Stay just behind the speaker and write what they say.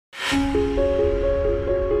మన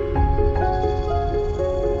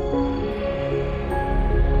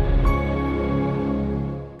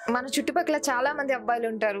చుట్టుపక్కల చాలా మంది అబ్బాయిలు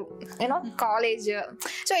ఉంటారు, యూనో కాలేజ్.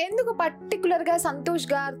 సో ఎందుకు పర్టికులర్గా సంతోష్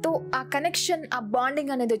గారితో ఆ కనెక్షన్, ఆ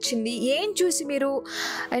బాండింగ్ అనేది వచ్చింది? ఏం చూసి మీరు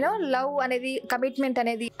యూనో లవ్ అనేది, కమిట్మెంట్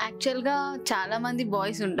అనేది? యాక్చువల్గా చాలా మంది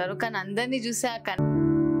బాయ్స్ ఉంటారు, కానీ అందరినీ చూసి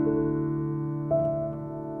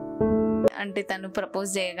అంటే తను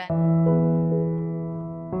ప్రపోజ్ చేయగానే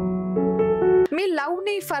మీ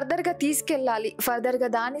లవ్ని ఫర్దర్గా తీసుకెళ్ళాలి, ఫర్దర్గా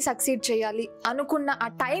దాన్ని సక్సీడ్ చేయాలి అనుకున్న ఆ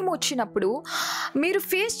టైం వచ్చినప్పుడు మీరు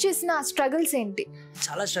ఫేస్ చేసిన ఆ స్ట్రగుల్స్ ఏంటి?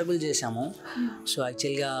 చాలా స్ట్రగుల్ చేశాము. సో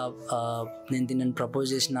యాక్చువల్గా నేను ప్రపోజ్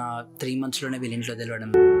చేసిన 3 monthsలోనే వీళ్ళ ఇంట్లో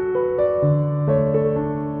తెలియడం.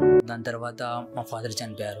 దాని తర్వాత మా ఫాదర్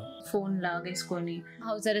చనిపోయారు. ఫోన్ లాగేసుకొని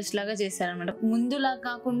హౌస్ అరెస్ట్ లాగా చేశారనమాట. ముందులా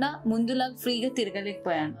కాకుండా ముందులాగా ఫ్రీగా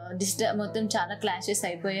తిరగలేకపోయాను. మొత్తం చాలా క్లాషెస్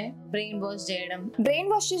అయిపోయాయి. బ్రెయిన్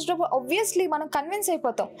వాష్ చేసేటప్పుడు ఆబ్వియస్లీ మనం కన్విన్స్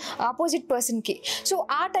అయిపోతాం ఆపోజిట్ పర్సన్ కి. సో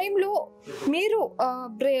ఆ టైంలో మీరు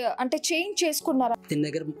అంటే చేంజ్ చేసుకున్నారా? తిన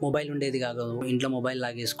దగ్గర మొబైల్ ఉండేది కాదు, ఇంట్లో మొబైల్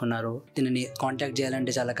లాగేసుకున్నారు. తినని కాంటాక్ట్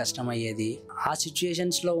చేయాలంటే చాలా కష్టం అయ్యేది. ఆ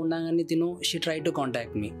సిచ్యుయేషన్స్ లో ఉండగానే she try to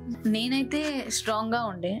contact me. నేనైతే స్ట్రాంగ్ గా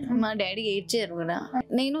ఉండే, మా డాడీ ఏడ్చారు కూడా.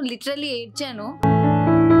 నేను లిటరల్లీ ఏడ్చాను.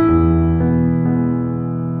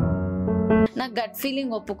 నాకు గట్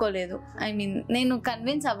ఫీలింగ్ ఒప్పుకోలేదు. నేను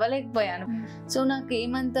కన్విన్స్ అవ్వలేకపోయాను. సో నాకు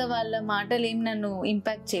ఏమంతా వాళ్ళ మాటలు ఏం నన్ను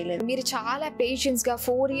ఇంపాక్ట్ చేయలేదు. మీరు చాలా పేషెన్స్ గా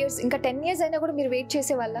 4 years ఇంకా 10 years అయినా కూడా మీరు వెయిట్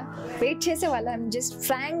చేసేవాళ్ళ జస్ట్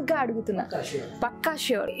ఫ్రాంక్ గా అడుగుతున్నా. పక్కా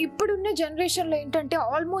ష్యూర్. ఇప్పుడున్న జనరేషన్ లో ఏంటంటే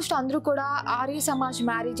ఆల్మోస్ట్ అందరూ కూడా ఆర్య సమాజ్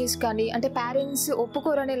మ్యారేజెస్ కానీ, అంటే పేరెంట్స్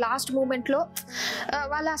ఒప్పుకోరనే లాస్ట్ మూమెంట్ లో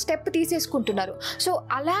వాళ్ళ స్టెప్ తీసేసుకుంటున్నారు. సో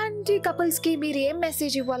అలాంటి కపుల్స్ కి మీరు ఏం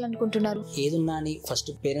మెసేజ్ ఇవ్వాలనుకుంటున్నారు? ఏదున్నా అని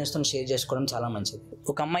ఫస్ట్ పేరెంట్స్ తో షేర్ చేసుకోవడం చాలా మంచిది.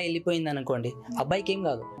 ఒక అమ్మాయి వెళ్ళిపోయింది అనుకోండి, అబ్బాయికి ఏం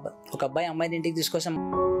కాదు. ఒక అబ్బాయి అమ్మాయిని ఇంటికి తీసుకొస్తాం,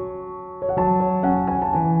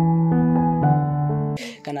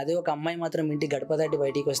 కానీ అదే ఒక అమ్మాయి మాత్రం ఇంటికి గడప దాటి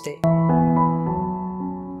బయటికి వస్తే,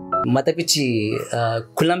 మతపిచ్చి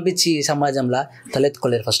కులం పిచ్చి సమాజంలో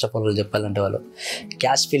తలెత్తుకోలేరు. ఫస్ట్ ఆఫ్ ఆల్ చెప్పాలంటే వాళ్ళు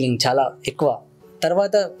క్యాస్ట్ ఫీలింగ్ చాలా ఎక్కువ.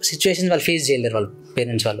 తర్వాత సిచ్యువేషన్స్ వాళ్ళు ఫేస్ చేయలేరు వాళ్ళ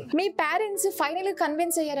పేరెంట్స్ వాళ్ళు. మీ పేరెంట్స్ ఫైనల్గా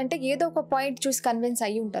కన్విన్స్ అయ్యారంటే ఏదో ఒక పాయింట్ చూసి కన్విన్స్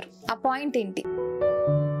అయ్యి ఉంటారు. ఆ పాయింట్ ఏంటి?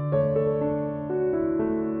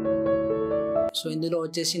 సో ఇందులో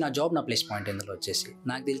వచ్చేసి నా జాబ్ నా ప్లస్ పాయింట్. ఇందులో వచ్చేసి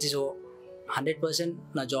నాకు తెలిసి 100%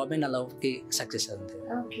 నా జాబే నా లవ్కి సక్సెస్ అవుతుంది.